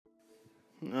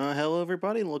Hello,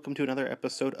 everybody, and welcome to another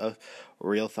episode of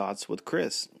Real Thoughts with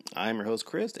Chris. I'm your host,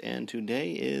 Chris, and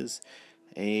today is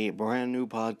a brand new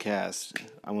podcast.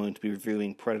 I'm going to be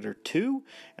reviewing Predator 2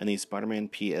 and the Spider-Man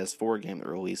PS4 game that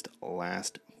released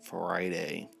last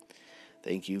Friday.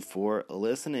 Thank you for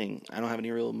listening. I don't have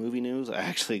any real movie news. I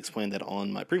actually explained that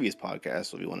on my previous podcast,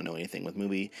 so if you want to know anything with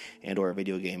movie and or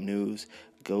video game news,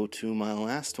 go to my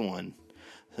last one.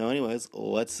 So anyways,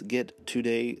 let's get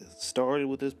today started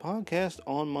with this podcast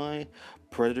on my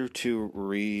Predator 2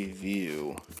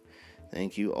 review.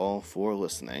 Thank you all for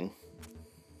listening.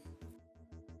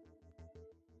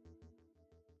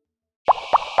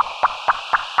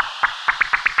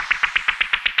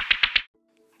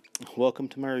 Welcome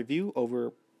to my review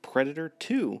over Predator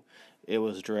 2. It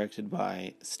was directed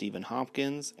by Stephen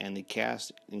Hopkins, and the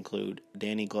cast include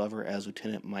Danny Glover as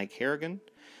Lieutenant Mike Harrigan,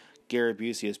 Gary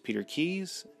Busey as Peter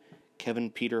Keyes,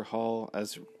 Kevin Peter Hall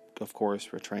as, of course,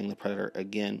 portraying the Predator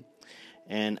again,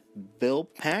 and Bill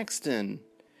Paxton,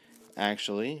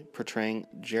 actually, portraying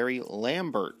Jerry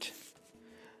Lambert,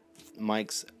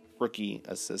 Mike's rookie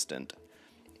assistant.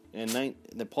 And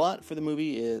the plot for the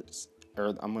movie is, or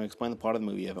I'm going to explain the plot of the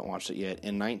movie, I haven't watched it yet.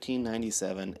 In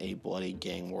 1997, a bloody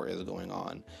gang war is going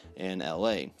on in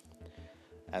LA.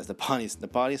 As the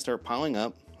bodies start piling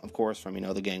up, of course, from,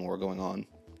 the gang war going on.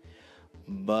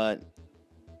 But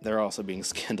they're also being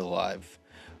skinned alive,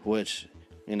 which,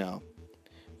 if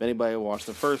anybody watched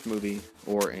the first movie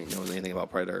or knows anything about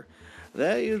Predator,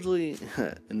 that usually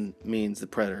means the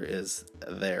Predator is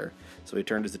there. So he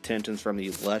turned his attentions from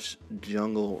the lush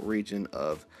jungle region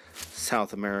of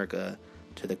South America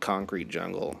to the concrete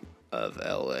jungle of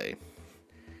LA.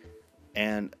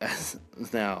 And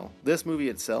now, this movie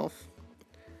itself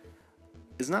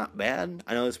is not bad.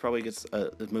 I know this movie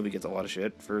gets a lot of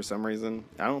shit for some reason.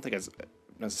 I don't think it's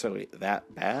necessarily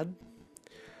that bad,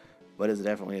 but it's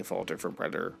definitely a falter from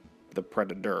the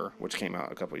Predator, which came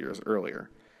out a couple years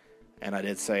earlier. And I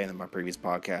did say in my previous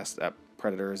podcast that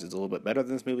Predators is a little bit better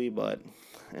than this movie, but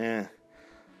they're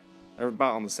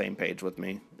about on the same page with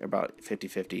me. They're about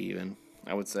 50-50 even,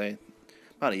 I would say.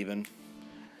 About even.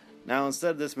 Now,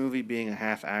 instead of this movie being a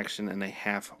half action and a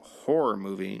half horror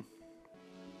movie,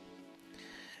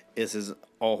 this is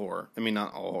all horror. I mean,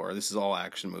 not all horror. This is all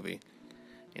action movie.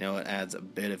 It adds a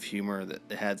bit of humor.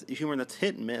 It has humor that's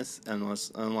hit and miss,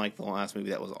 unlike the last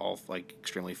movie that was all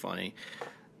extremely funny.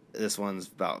 This one's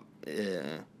about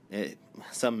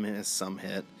some miss, some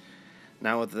hit.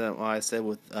 Now with what I said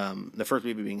with the first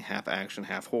movie being half action,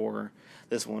 half horror,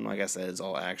 this one, like I said, is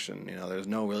all action. There's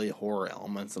no really horror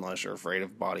elements unless you're afraid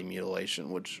of body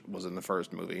mutilation, which was in the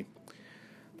first movie.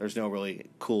 There's no really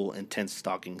cool, intense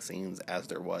stalking scenes as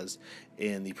there was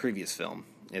in the previous film.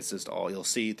 It's just all you'll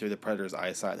see through the Predator's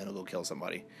eyesight, and then he'll go kill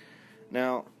somebody.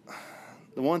 Now,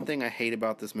 the one thing I hate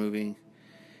about this movie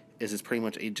is it's pretty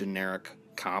much a generic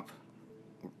cop,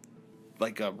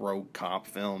 like a rogue cop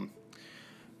film.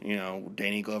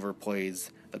 Danny Glover plays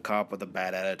the cop with a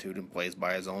bad attitude and plays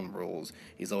by his own rules.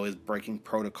 He's always breaking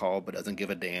protocol, but doesn't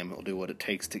give a damn. He'll do what it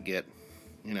takes to get,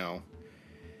 the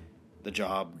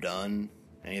job done.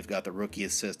 And you've got the rookie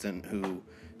assistant who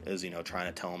is,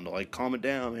 trying to tell him to, calm it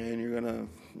down, man. You're gonna,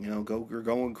 you're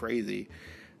going crazy.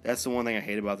 That's the one thing I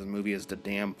hate about this movie is the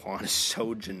damn plot is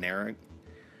so generic.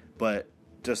 But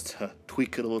just to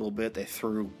tweak it a little bit, they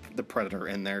threw the Predator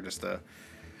in there just to,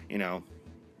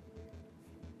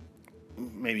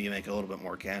 maybe make a little bit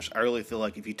more cash. I really feel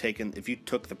like if you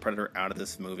took the Predator out of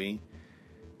this movie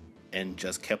and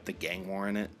just kept the gang war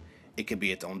in it, it could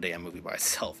be its own damn movie by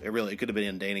itself. It could have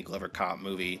been a Danny Glover cop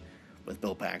movie with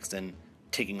Bill Paxton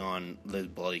taking on the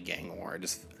bloody gang war.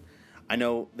 I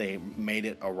know they made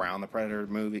it around the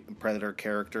Predator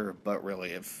character, but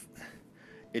really, if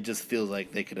it just feels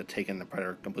like they could have taken the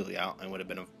Predator completely out and would have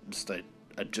been just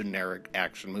a generic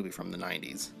action movie from the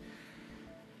 90s.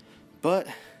 But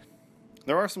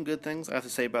there are some good things I have to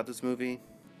say about this movie.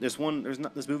 This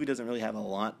movie doesn't really have a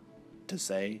lot to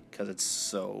say because it's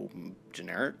so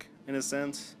generic in a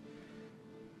sense,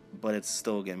 but it's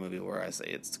still a good movie where I say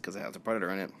it's because it has a Predator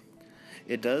in it.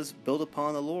 It does build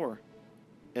upon the lore.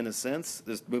 In a sense,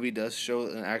 this movie does show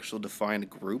an actual defined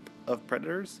group of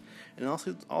predators, and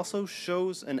also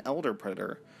shows an elder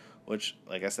predator, which,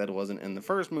 like I said, wasn't in the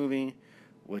first movie,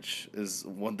 which is the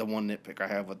one nitpick I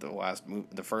have with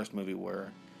the first movie,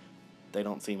 where they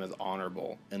don't seem as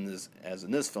honorable in this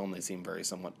film.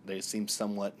 They seem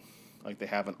somewhat like they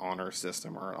have an honor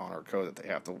system or an honor code that they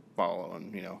have to follow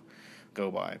and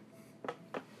go by.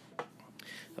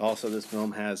 Also, this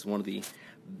film has one of the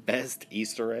best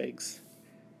Easter eggs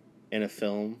in a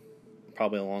film,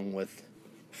 probably along with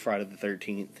Friday the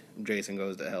 13th, Jason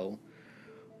Goes to Hell,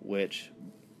 which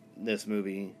this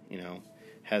movie,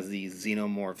 has the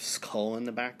xenomorph skull in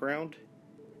the background,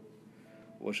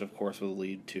 which of course will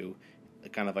lead to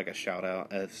kind of like a shout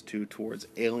out as to towards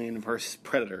Alien vs.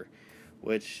 Predator,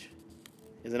 which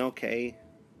is an okay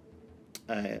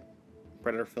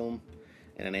Predator film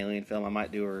and an Alien film. I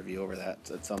might do a review over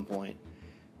that at some point.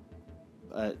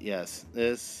 But yes,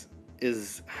 this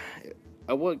is...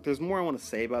 there's more I want to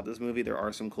say about this movie. There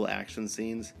are some cool action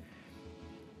scenes,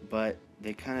 but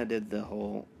they kind of did the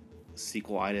whole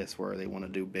sequelitis where they want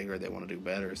to do bigger, they want to do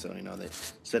better. So, they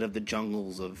instead of the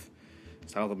jungles of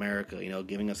South America,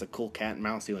 giving us a cool cat and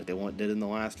mouse like they did in the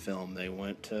last film, they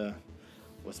went to,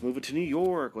 let's move it to New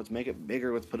York, let's make it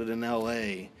bigger, let's put it in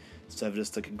LA. Instead of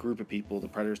just like a group of people, the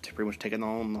Predators pretty much taking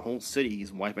on the whole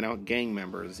cities, wiping out gang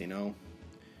members,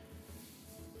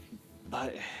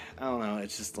 But, I don't know,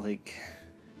 it's just like,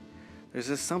 there's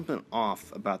just something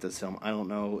off about this film. I don't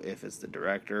know if it's the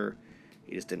director,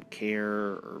 he just didn't care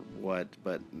or what,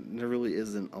 but there really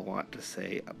isn't a lot to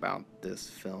say about this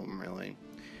film, really.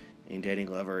 And Danny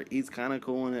Glover, he's kind of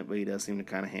cool in it, but he does seem to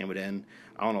kind of ham it in.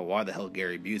 I don't know why the hell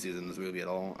Gary Busey's in this movie at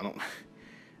all.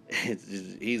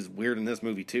 He's weird in this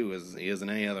movie too, as he is in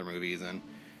any other movie he's in.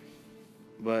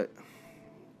 But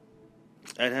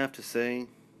I'd have to say,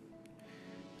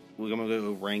 we're gonna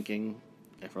go ranking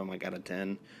from like out of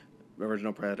 10.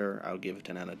 Original Predator, I would give it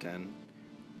 10 out of 10.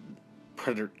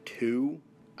 Predator 2,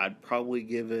 I'd probably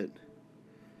give it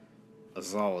a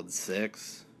solid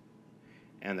 6.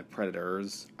 And the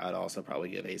Predators, I'd also probably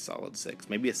give a solid 6.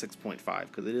 Maybe a 6.5,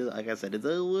 because it is, like I said, it's a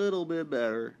little bit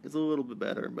better.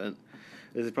 But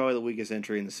this is probably the weakest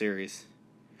entry in the series.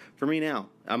 For me now,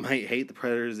 I might hate the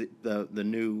Predators, the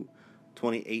new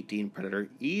 2018 Predator,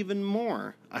 even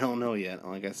more. I don't know yet.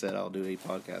 Like I said, I'll do a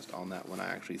podcast on that when I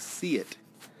actually see it.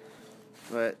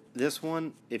 But this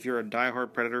one, if you're a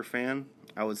diehard Predator fan,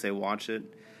 I would say watch it.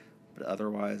 But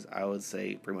otherwise, I would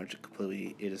say pretty much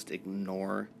completely just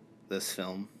ignore this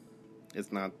film.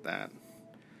 It's not that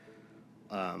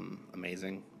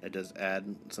amazing. It does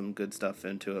add some good stuff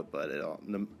into it, but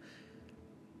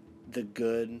the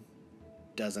good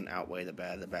doesn't outweigh the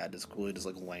bad. The bad just clearly just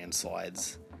like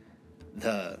landslides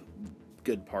the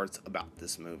good parts about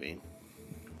this movie.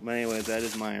 But anyways, that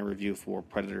is my review for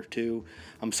Predator 2.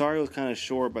 I'm sorry it was kind of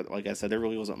short, but like I said, there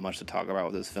really wasn't much to talk about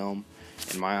with this film.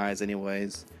 In my eyes,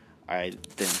 anyways. I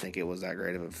didn't think it was that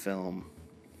great of a film.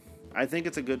 I think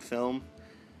it's a good film,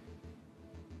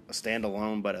 a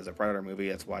standalone, but as a Predator movie,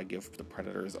 that's why I give the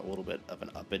Predators a little bit of an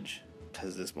uppage,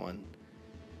 because this one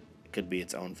could be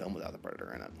its own film without the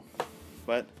Predator in it.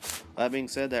 But that being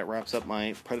said, that wraps up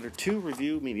my Predator 2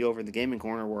 review. Meet me over in the gaming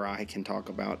corner where I can talk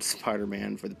about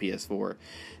Spider-Man for the PS4,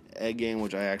 a game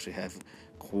which I actually have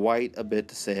quite a bit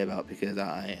to say about because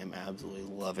I am absolutely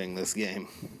loving this game.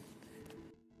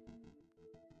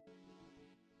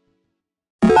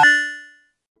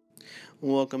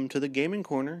 Welcome to the Gaming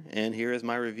Corner, and here is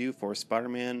my review for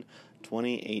Spider-Man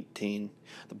 2018.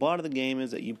 The plot of the game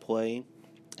is that you play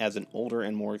as an older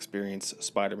and more experienced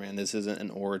Spider-Man. This isn't an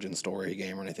origin story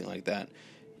game or anything like that.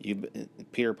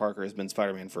 Peter Parker has been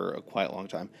Spider-Man for a quite long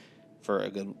time, for a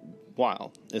good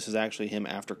while. This is actually him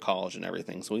after college and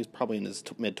everything, so he's probably in his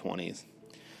mid-20s.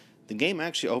 The game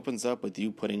actually opens up with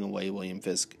you putting away William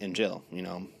Fisk in jail,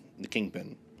 the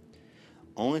Kingpin,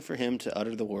 only for him to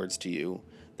utter the words to you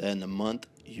that in a month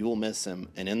you will miss him,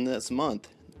 and in this month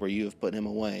where you have put him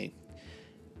away,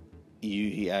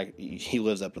 he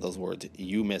lives up to those words.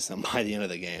 You miss him by the end of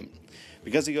the game.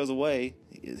 Because he goes away,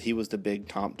 he was the big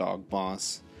top dog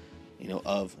boss,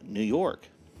 of New York.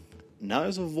 Now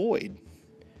there's a void.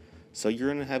 So you're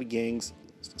going to have gangs.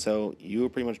 So you were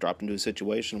pretty much dropped into a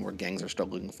situation where gangs are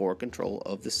struggling for control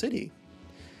of the city.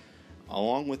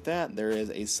 Along with that, there is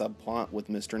a subplot with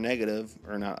Mr. Negative,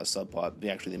 or not a subplot,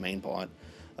 actually the main plot,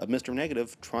 of Mr.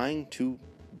 Negative trying to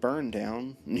burn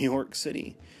down New York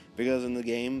City. Because in the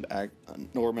game,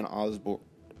 Norman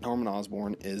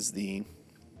Osborn is the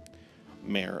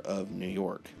mayor of New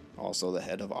York, also the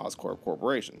head of Oscorp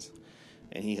Corporations.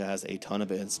 And he has a ton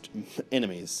of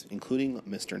enemies, including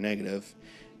Mr. Negative,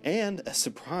 and a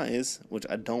surprise, which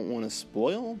I don't want to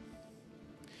spoil,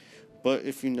 but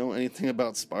if you know anything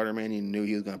about Spider-Man, you knew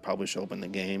he was going to probably show up in the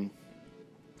game.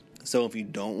 So if you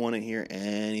don't want to hear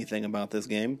anything about this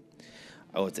game,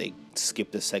 I would say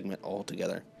skip this segment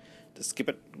altogether. To skip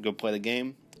it, go play the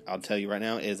game. I'll tell you right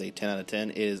now, it is a 10 out of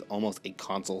 10. It is almost a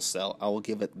console sell. I will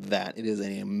give it that. It is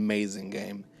an amazing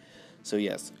game. So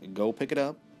yes, go pick it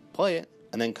up, play it,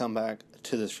 and then come back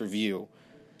to this review,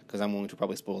 because I'm going to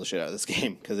probably spoil the shit out of this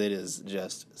game, because it is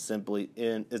just simply,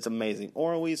 it's amazing.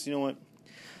 Or at least, you know what,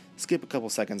 skip a couple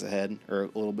seconds ahead, or a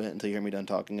little bit, until you hear me done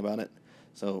talking about it.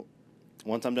 So,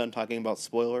 Once I'm done talking about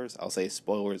spoilers, I'll say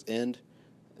spoilers end.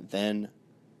 Then,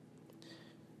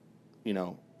 you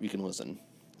can listen.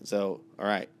 So, all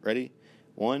right, ready?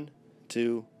 1,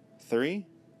 2, 3.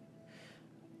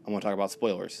 I'm going to talk about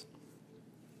spoilers.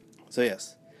 So,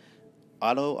 yes,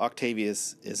 Otto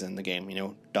Octavius is in the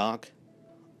game. Doc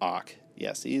Ock.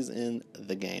 Yes, he's in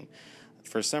the game.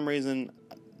 For some reason,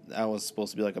 that was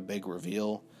supposed to be like a big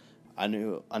reveal. I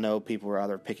know people were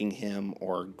either picking him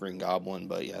or Green Goblin,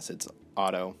 but yes, it's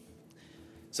Otto.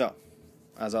 So,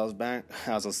 as I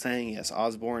was saying, yes,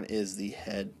 Osborn is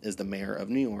the mayor of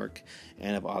New York,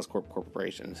 and of Oscorp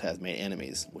Corporation has made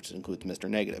enemies, which includes Mr.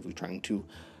 Negative, who's trying to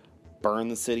burn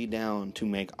the city down to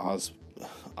make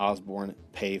Osborn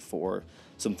pay for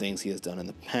some things he has done in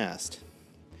the past.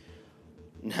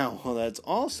 Now, while that's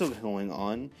also going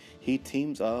on, he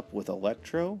teams up with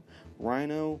Electro,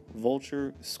 Rhino,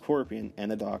 Vulture, Scorpion,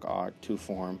 and the Doc Ock to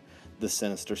form the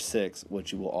Sinister Six,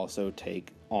 which you will also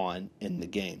take on in the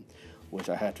game, which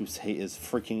I have to say is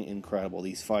freaking incredible.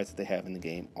 These fights that they have in the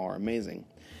game are amazing.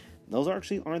 Those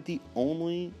actually aren't the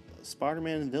only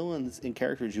Spider-Man villains and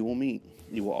characters you will meet.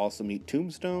 You will also meet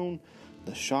Tombstone,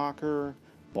 the Shocker,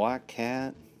 Black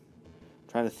Cat.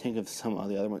 Trying to think of some of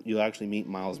the other ones. You'll actually meet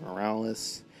Miles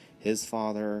Morales, his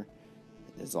father,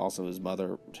 is also his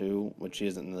mother too, which she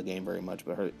isn't in the game very much,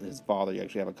 but his father, you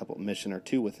actually have a couple mission or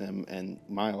two with him, and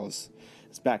Miles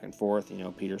is back and forth.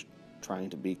 Peter's trying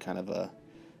to be kind of a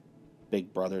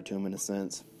big brother to him in a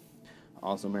sense.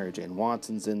 Also, Mary Jane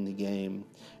Watson's in the game,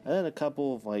 and then a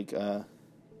couple of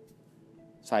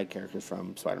side characters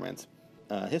from Spider-Man's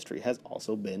history has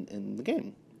also been in the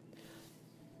game.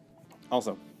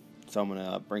 Also, so I'm going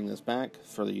to bring this back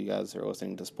for you guys who are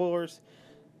listening to spoilers.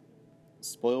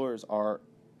 Spoilers are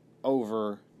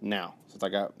over now, since I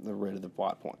got rid of the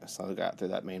plot point. So I got through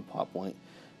that main plot point,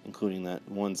 including that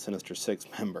one Sinister Six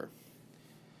member.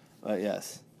 But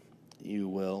yes, you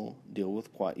will deal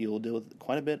with quite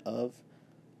a bit of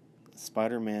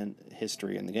Spider-Man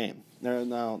history in the game.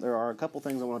 There are a couple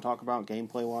things I want to talk about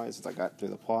gameplay-wise, since I got through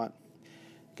the plot.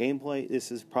 Gameplay,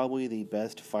 this is probably the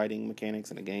best fighting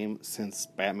mechanics in a game since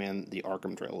Batman the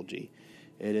Arkham Trilogy.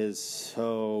 It is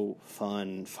so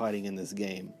fun fighting in this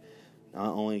game.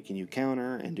 Not only can you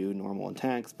counter and do normal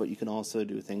attacks, but you can also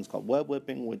do things called web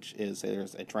whipping, which is, say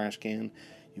there's a trash can,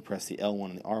 you press the L1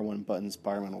 and the R1 button,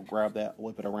 Spider-Man will grab that,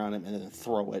 whip it around him, and then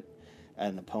throw it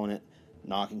at an opponent,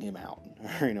 knocking him out,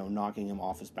 or, knocking him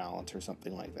off his balance or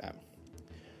something like that.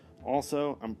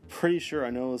 Also, I'm pretty sure,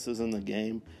 I know this is in the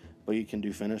game, but you can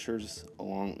do finishers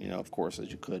along, of course, as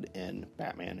you could in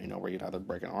Batman, where you'd either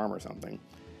break an arm or something.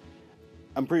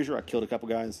 I'm pretty sure I killed a couple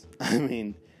guys.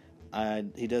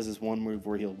 He does this one move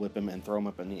where he'll whip him and throw him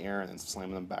up in the air and then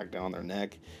slam them back down their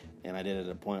neck. And I did it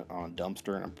at a point on a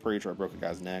dumpster, and I'm pretty sure I broke a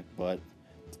guy's neck. But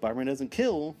Spider-Man doesn't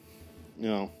kill.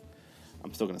 I'm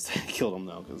still going to say I killed him,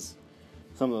 though, because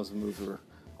some of those moves were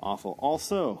awful.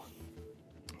 Also,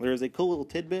 there's a cool little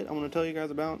tidbit I want to tell you guys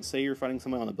about. Say you're fighting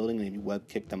somebody on the building and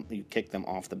you kick them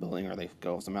off the building, or they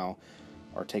go somehow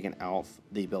are taken out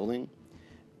the building.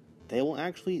 They will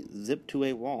actually zip to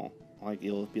a wall.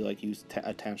 It'll be like you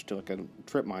attached to a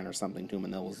trip mine or something to them,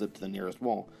 and they'll zip to the nearest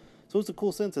wall. So it's a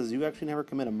cool sense, as you actually never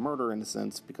commit a murder in a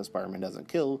sense, because Spider-Man doesn't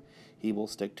kill. He will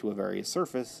stick to a various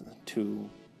surface to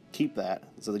keep that,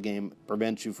 so the game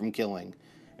prevents you from killing,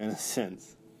 in a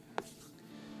sense.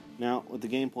 Now, with the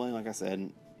gameplay, like I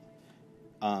said,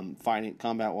 fighting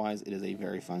combat-wise, it is a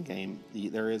very fun game.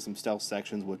 There is some stealth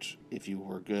sections, which if you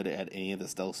were good at any of the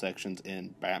stealth sections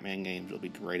in Batman games, you'll be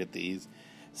great at these.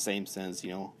 Same sense,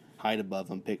 hide above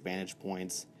them, pick vantage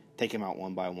points, take them out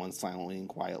one by one silently and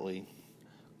quietly,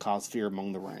 cause fear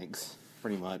among the ranks,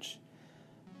 pretty much.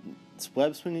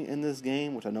 Web swinging in this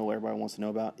game, which I know everybody wants to know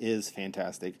about, is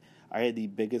fantastic. I had the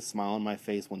biggest smile on my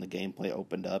face when the gameplay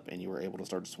opened up and you were able to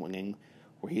start swinging,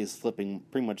 where he is flipping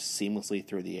pretty much seamlessly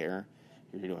through the air.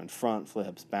 You're doing front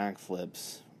flips, back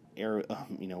flips,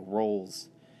 rolls.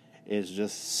 It's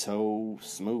just so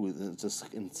smooth. It's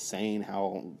just insane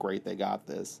how great they got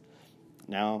this.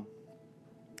 Now,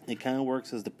 it kind of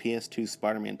works as the PS2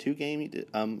 Spider-Man 2 game.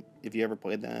 If you ever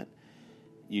played that,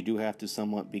 you do have to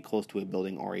somewhat be close to a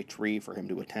building or a tree for him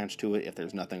to attach to it. If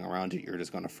there's nothing around you, you're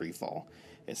just going to free fall.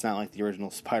 It's not like the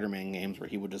original Spider-Man games where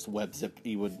he would just web zip.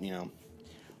 He would,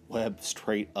 web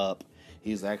straight up.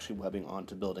 He's actually webbing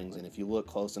onto buildings, and if you look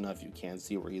close enough, you can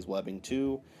see where he's webbing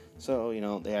to. So,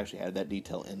 they actually added that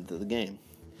detail into the game.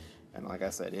 And like I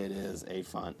said,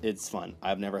 it's fun.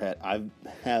 I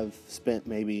have spent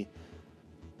maybe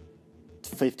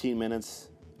 15 minutes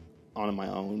on my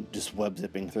own, just web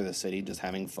zipping through the city, just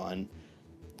having fun.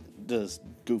 just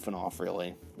goofing off,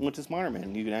 really. Which is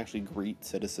Spider-Man. You can actually greet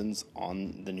citizens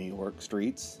on the New York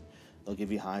streets. They'll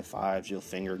give you high fives. You'll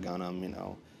finger gun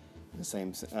them. The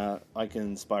same like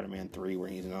in Spider-Man 3, where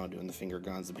he's doing the finger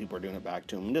guns, and people are doing it back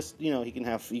to him. Just you can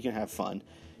have fun.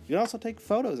 You can also take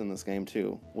photos in this game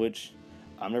too, which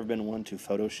I've never been one to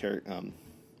photo share.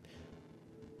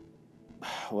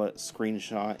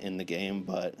 Screenshot in the game,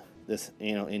 but this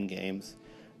in games.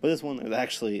 But this one,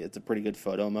 it's a pretty good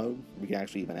photo mode. We can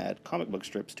actually even add comic book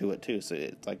strips to it too, so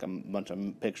it's like a bunch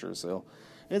of pictures. So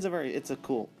it's a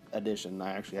cool addition.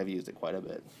 I actually have used it quite a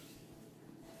bit.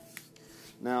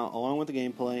 Now, along with the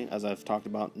gameplay, as I've talked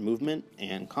about movement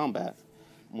and combat,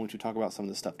 I'm going to talk about some of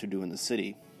the stuff to do in the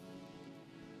city.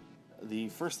 The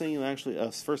first thing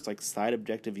side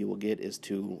objective you will get is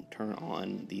to turn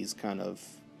on these kind of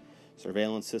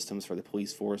surveillance systems for the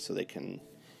police force, so they can,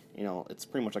 it's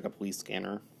pretty much like a police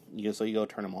scanner. So you go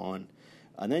turn them on,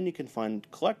 and then you can find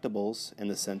collectibles in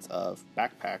the sense of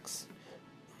backpacks,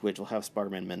 which will have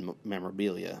Spider-Man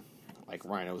memorabilia, like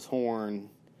Rhino's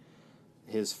horn,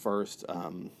 his first,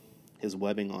 his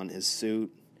webbing on his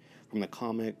suit from the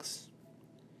comics.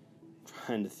 I'm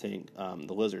trying to think,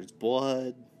 the Lizard's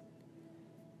blood,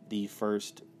 the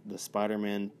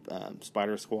Spider-Man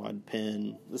Spider Squad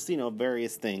pin,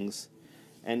 various things.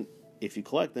 And if you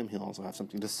collect them, he'll also have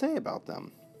something to say about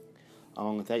them.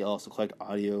 Along with that, you'll also collect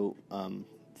audio.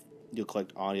 You'll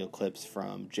collect audio clips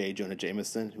from J. Jonah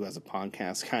Jameson, who has a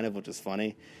podcast, which is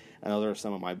funny. And those are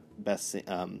some of my best,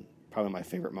 probably my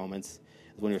favorite moments,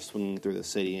 is when you're swinging through the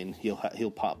city and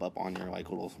he'll pop up on your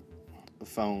little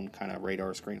phone kind of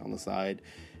radar screen on the side,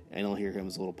 and you'll hear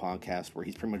his little podcast where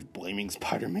he's pretty much blaming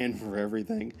Spider-Man for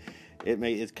everything.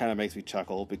 It kind of makes me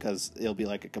chuckle, because it'll be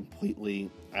like a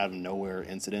completely out of nowhere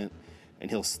incident, and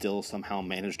he'll still somehow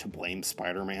manage to blame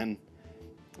Spider-Man.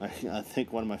 I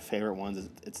think one of my favorite ones is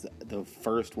it's the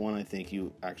first one I think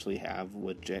you actually have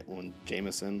with when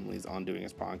Jameson, when he's on doing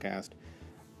his podcast,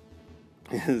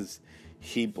 is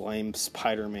he blames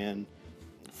Spider-Man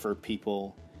for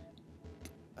people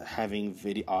having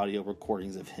audio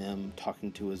recordings of him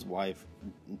talking to his wife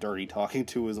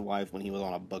when he was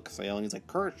on a book sale, and he's like,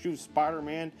 "Curse you,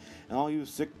 Spider-Man, and all you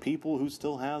sick people who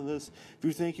still have this. If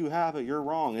you think you have it, you're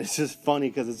wrong." It's just funny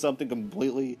because it's something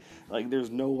completely,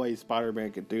 there's no way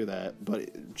Spider-Man could do that,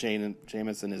 but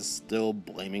Jameson is still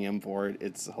blaming him for it.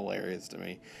 It's hilarious to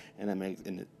me,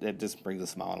 and it just brings a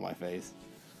smile to my face.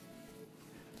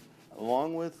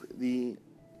 Along with the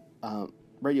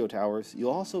radio towers,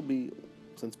 you'll also be,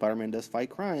 since Spider-Man does fight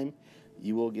crime,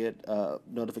 you will get a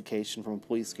notification from a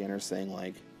police scanner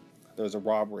saying, there's a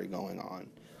robbery going on,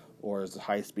 or there's a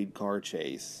high-speed car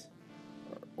chase,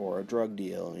 or a drug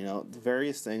deal,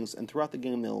 various things. And throughout the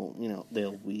game,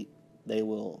 they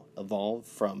will evolve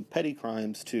from petty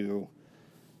crimes to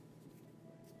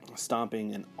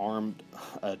stopping an armed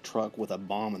truck with a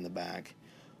bomb in the back,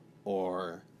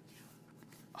 or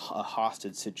a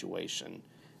hostage situation.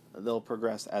 They'll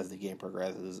progress as the game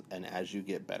progresses and as you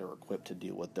get better equipped to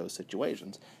deal with those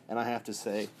situations. And I have to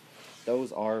say,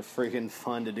 those are freaking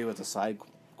fun to do as a side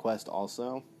quest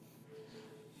also,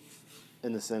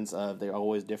 in the sense of they're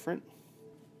always different.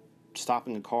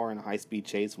 Stopping a car in a high-speed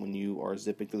chase when you are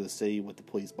zipping through the city with the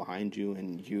police behind you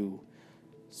and you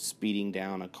speeding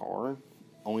down a car,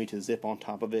 only to zip on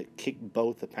top of it, kick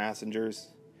both the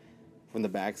passengers from the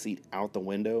back seat out the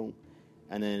window,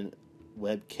 and then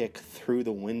web kick through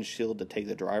the windshield to take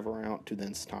the driver out, to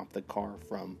then stop the car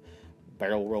from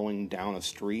barrel rolling down a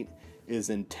street, is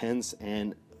intense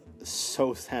and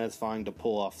so satisfying to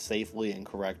pull off safely and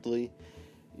correctly.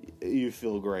 You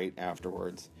feel great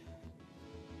afterwards.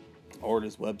 Or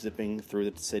just web zipping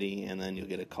through the city, and then you'll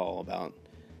get a call about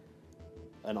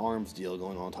an arms deal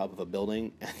going on top of a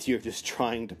building, and you're just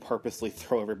trying to purposely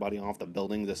throw everybody off the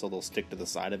building just so they'll stick to the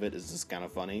side of it. Is just kind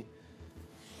of funny.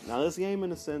 Now, this game,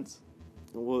 in a sense,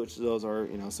 which those are,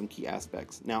 some key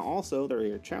aspects. Now, also, there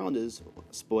are challenges,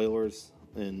 spoilers,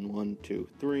 in 1, 2,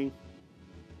 3.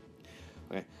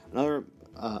 Okay, another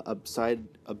side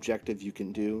objective you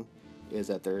can do is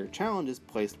that there are challenges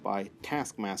placed by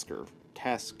Taskmaster,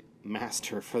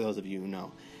 for those of you who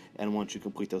know. And once you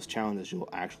complete those challenges, you'll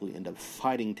actually end up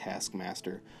fighting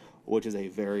Taskmaster, which is a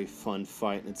very fun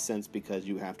fight in its sense, because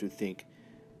you have to think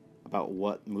about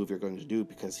what move you're going to do,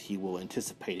 because he will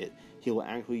anticipate it. He will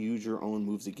actually use your own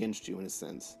moves against you, in a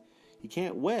sense. He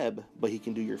can't web, but he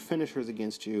can do your finishers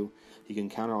against you. He can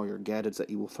counter all your gadgets that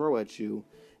he will throw at you,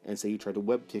 and say you try to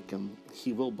web kick him,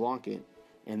 he will block it,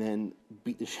 and then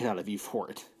beat the shit out of you for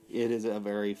it. It is a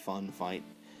very fun fight,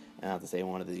 and I have to say,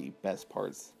 one of the best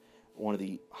parts, one of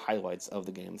the highlights of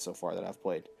the game so far that I've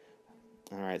played.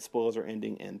 Alright, spoilers are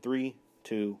ending in 3,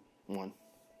 2, 1.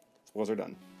 Those are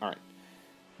done. All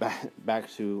right.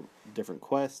 Back to different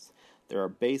quests. There are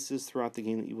bases throughout the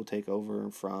game that you will take over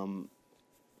from,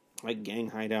 like,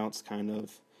 gang hideouts, kind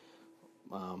of.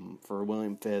 For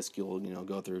William Fisk, you'll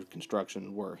go through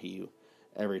construction where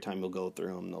every time you'll go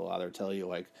through them, they'll either tell you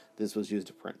like this was used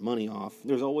to print money off.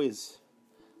 There's always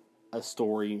a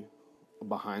story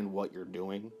behind what you're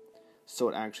doing, so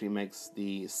it actually makes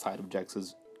the side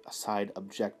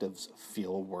objectives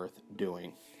feel worth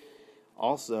doing.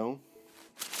 Also,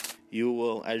 you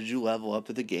will, as you level up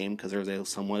to the game, because there's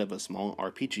somewhat of a small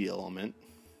RPG element,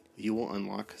 you will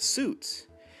unlock suits,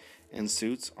 and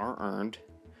suits are earned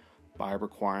by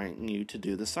requiring you to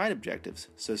do the side objectives.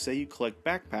 So say you collect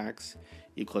backpacks,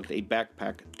 you collect a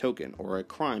backpack token, or a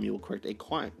crime, you will collect a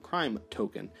crime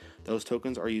token. Those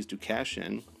tokens are used to cash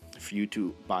in for you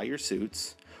to buy your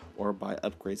suits or buy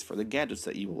upgrades for the gadgets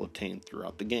that you will obtain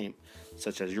throughout the game,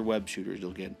 such as your web shooters.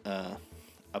 You'll get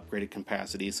upgraded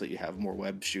capacity so you have more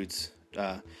web shoots.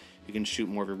 You can shoot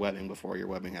more of your webbing before your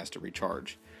webbing has to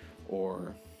recharge.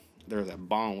 Or there's a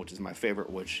bomb, which is my favorite,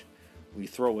 which when you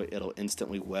throw it, it'll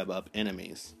instantly web up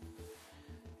enemies.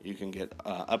 You can get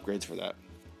upgrades for that.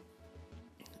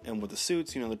 And with the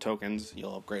suits, the tokens,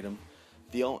 you'll upgrade them.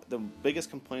 The biggest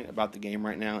complaint about the game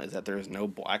right now is that there is no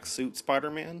black suit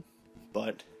Spider-Man,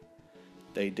 but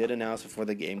they did announce before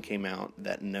the game came out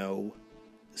that no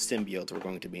symbiotes were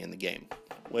going to be in the game,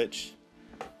 which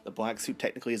the black suit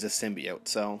technically is a symbiote,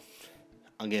 so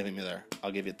I'll give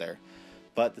it there.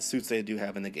 But the suits they do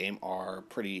have in the game are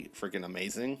pretty freaking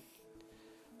amazing.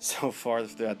 So far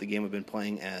throughout the game, I've been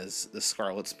playing as the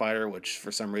Scarlet Spider, which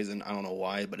for some reason, I don't know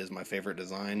why, but is my favorite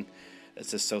design.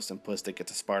 It's just so simplistic.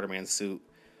 It's a Spider-Man suit,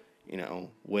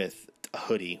 with a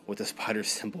hoodie with a spider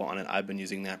symbol on it. I've been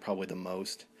using that probably the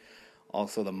most.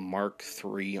 Also, the Mark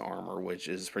III armor, which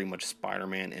is pretty much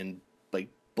Spider-Man in like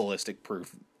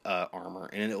ballistic-proof armor,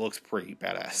 and it looks pretty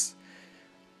badass.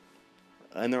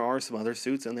 And there are some other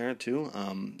suits in there too.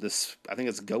 I think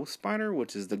it's Ghost Spider,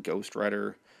 which is the Ghost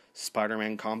Rider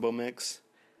Spider-Man combo mix.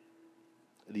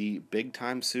 The Big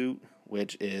Time suit,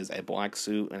 which is a black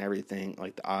suit and everything,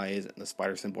 like the eyes and the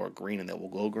spider symbol are green and they will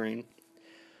glow green.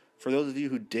 For those of you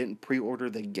who didn't pre-order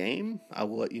the game, I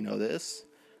will let you know this.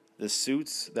 The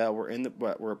suits that were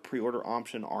a pre-order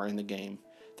option are in the game.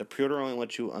 The pre-order only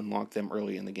lets you unlock them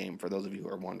early in the game, for those of you who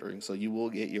are wondering. So you will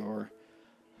get your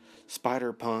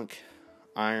Spider-Punk,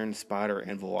 Iron Spider,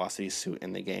 and Velocity suit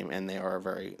in the game, and they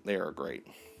are great.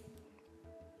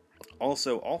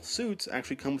 Also, all suits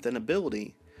actually come with an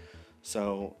ability.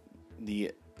 So,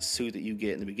 the suit that you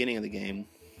get in the beginning of the game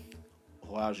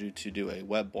allows you to do a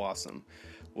Web Blossom,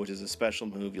 which is a special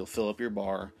move. You'll fill up your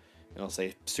bar, and it'll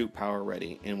say suit power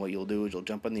ready. And what you'll do is you'll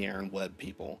jump in the air and web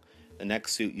people. The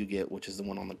next suit you get, which is the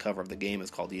one on the cover of the game,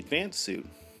 is called the Advanced suit.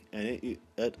 And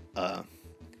it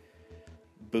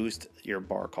boosts your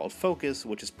bar called Focus,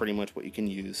 which is pretty much what you can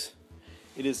use.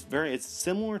 It's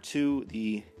similar to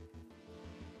the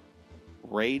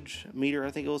Rage meter,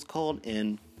 I think it was called,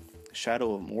 in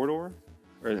Shadow of Mordor.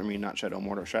 Not Shadow of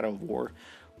Mordor, Shadow of War,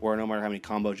 where no matter how many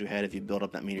combos you had, if you build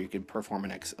up that meter, you could perform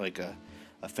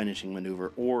a finishing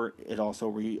maneuver, or it also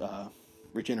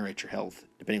regenerates your health,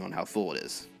 depending on how full it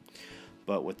is.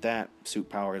 But with that suit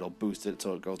power, it'll boost it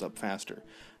so it goes up faster.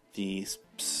 The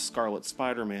Scarlet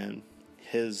Spider-Man,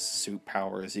 his suit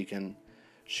power is he can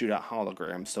shoot out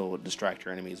holograms, so it'll distract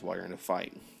your enemies while you're in a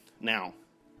fight. Now,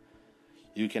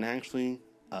 you can actually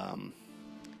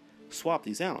swap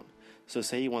these out. So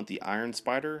say you want the Iron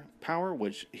Spider power,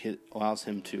 which allows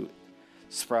him to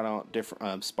sprout out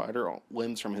different spider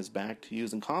limbs from his back to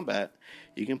use in combat.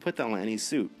 You can put that on any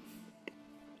suit.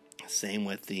 Same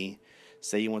with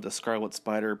say you want the Scarlet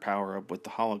Spider power up with the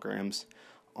holograms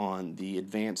on the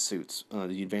advanced suits,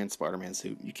 the advanced Spider-Man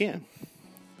suit. You can.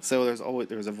 So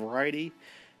there's a variety,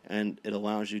 and it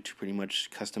allows you to pretty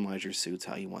much customize your suits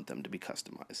how you want them to be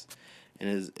customized. And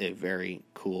it is a very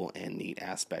cool and neat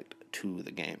aspect to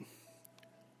the game.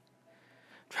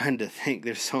 Trying to think,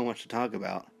 there's so much to talk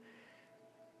about.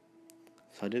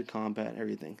 So I did combat,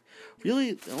 everything.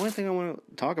 Really, the only thing I want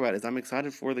to talk about is I'm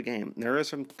excited for the game. There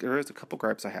is a couple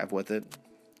gripes I have with it,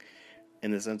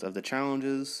 in the sense of the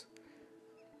challenges.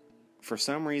 For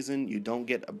some reason, you don't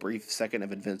get a brief second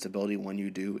of invincibility when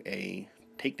you do a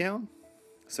takedown.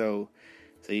 So,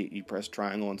 say you press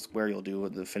triangle and square, you'll do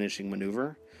the finishing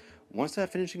maneuver. Once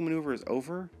that finishing maneuver is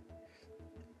over,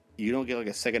 you don't get like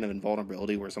a second of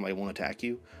invulnerability where somebody won't attack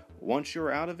you. Once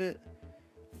you're out of it,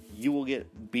 you will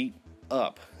get beat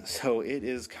up. So it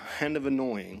is kind of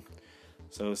annoying.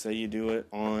 So say you do it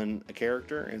on a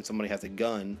character and somebody has a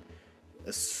gun,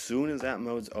 As soon as that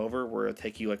mode's over, where it'll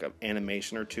take you like an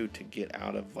animation or two to get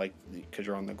out of, like, because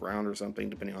you're on the ground or something,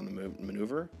 depending on the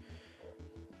maneuver,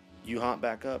 you hop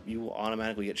back up, you will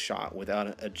automatically get shot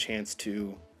without a chance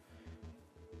to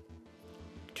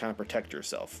kind of protect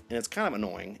yourself. And it's kind of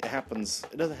annoying.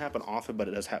 It doesn't happen often, but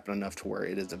it does happen enough to where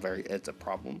it's a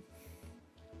problem.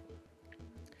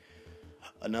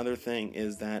 Another thing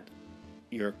is that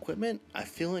your equipment, I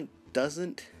feel like,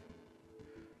 doesn't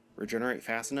regenerate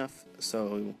fast enough.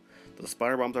 So the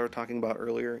spider bombs I was talking about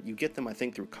earlier, you get them, I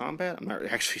think, through combat. I'm not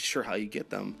actually sure how you get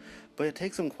them, but it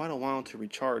takes them quite a while to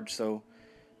recharge, so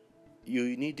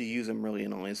you need to use them really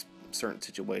in only certain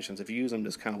situations. If you use them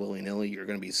just kind of willy-nilly, you're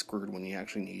going to be screwed when you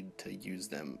actually need to use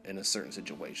them in a certain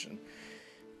situation.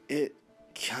 It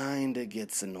kind of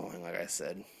gets annoying, like I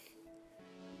said.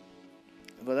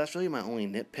 But that's really my only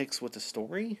nitpicks with the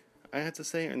story, I have to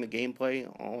say, and the gameplay.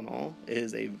 All in all, it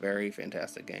is a very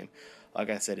fantastic game. Like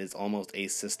I said, it's almost a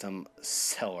system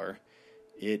seller.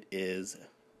 It's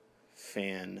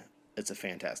a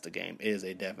fantastic game. It is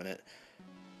a definite.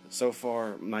 So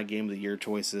far, my Game of the Year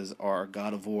choices are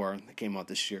God of War, that came out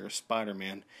this year,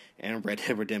 Spider-Man, and Red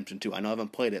Dead Redemption 2. I know I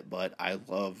haven't played it, but I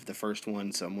love the first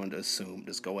one, so I'm going to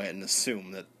just go ahead and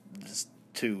assume that this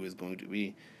 2 is going to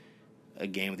be a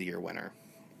Game of the Year winner.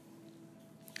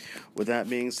 With that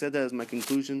being said, that is my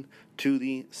conclusion to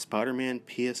the Spider-Man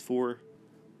PS4,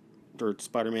 or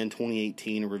Spider-Man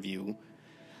 2018 review.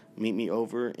 Meet me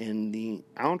over in the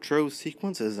outro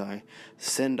sequence as I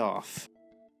send off.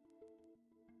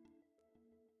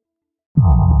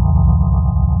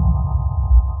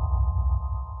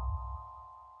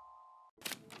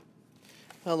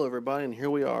 Hello everybody, and here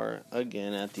we are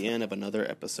again at the end of another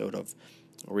episode of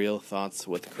Real Thoughts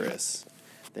with Chris.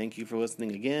 Thank you for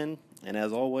listening again, and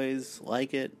as always,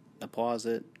 like it, applause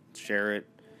it, share it,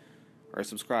 or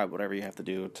subscribe, whatever you have to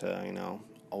do to,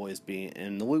 always be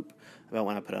in the loop about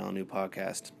when I put out a new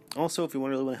podcast. Also, if you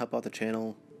really want to help out the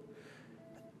channel,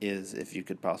 is if you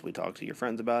could possibly talk to your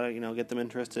friends about it, get them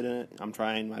interested in it. I'm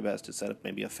trying my best to set up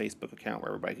maybe a Facebook account where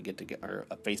everybody could get together, or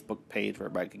a Facebook page where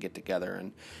everybody could get together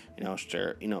and,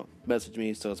 share, message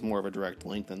me so it's more of a direct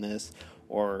link than this,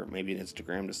 or maybe an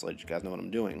Instagram just to let you guys know what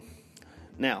I'm doing.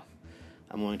 Now,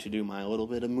 I'm going to do my little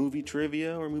bit of movie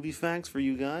trivia or movie facts for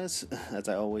you guys, as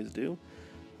I always do.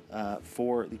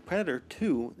 For the Predator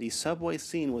 2, the subway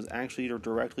scene was actually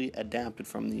directly adapted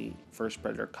from the first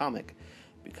Predator comic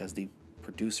because the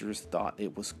producers thought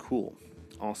it was cool.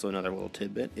 Also, another little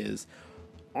tidbit is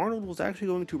Arnold was actually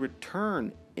going to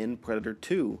return in Predator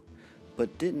 2,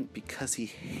 but didn't because he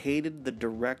hated the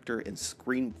director and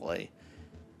screenplay.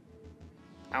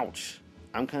 Ouch.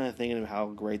 I'm kind of thinking of how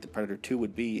great the Predator 2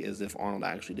 would be is if Arnold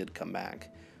actually did come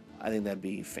back. I think that'd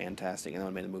be fantastic, and that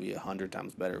would make the movie 100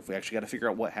 times better. If we actually got to figure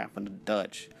out what happened to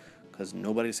Dutch, because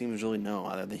nobody seems to really know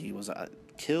either that he was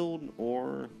killed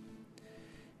or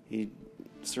he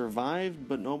survived,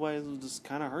 but nobody just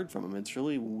kind of heard from him. It's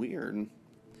really weird.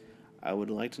 I would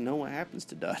like to know what happens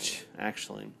to Dutch,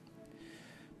 actually.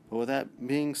 But with that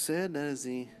being said, that is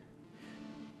the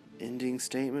ending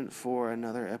statement for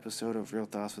another episode of Real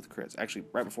Thoughts with Chris. Actually,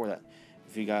 right before that,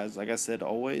 if you guys, like I said,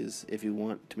 always, if you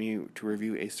want me to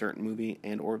review a certain movie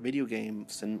and or video game,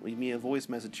 leave me a voice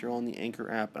message here on the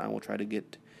Anchor app, and I will try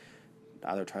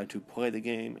to play the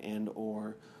game and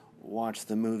or watch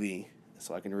the movie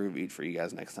so I can review it for you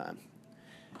guys next time.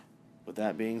 With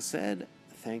that being said,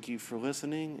 thank you for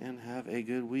listening and have a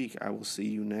good week. I will see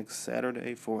you next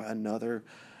Saturday for another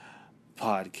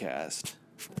podcast.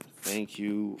 Thank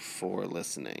you for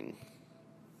listening.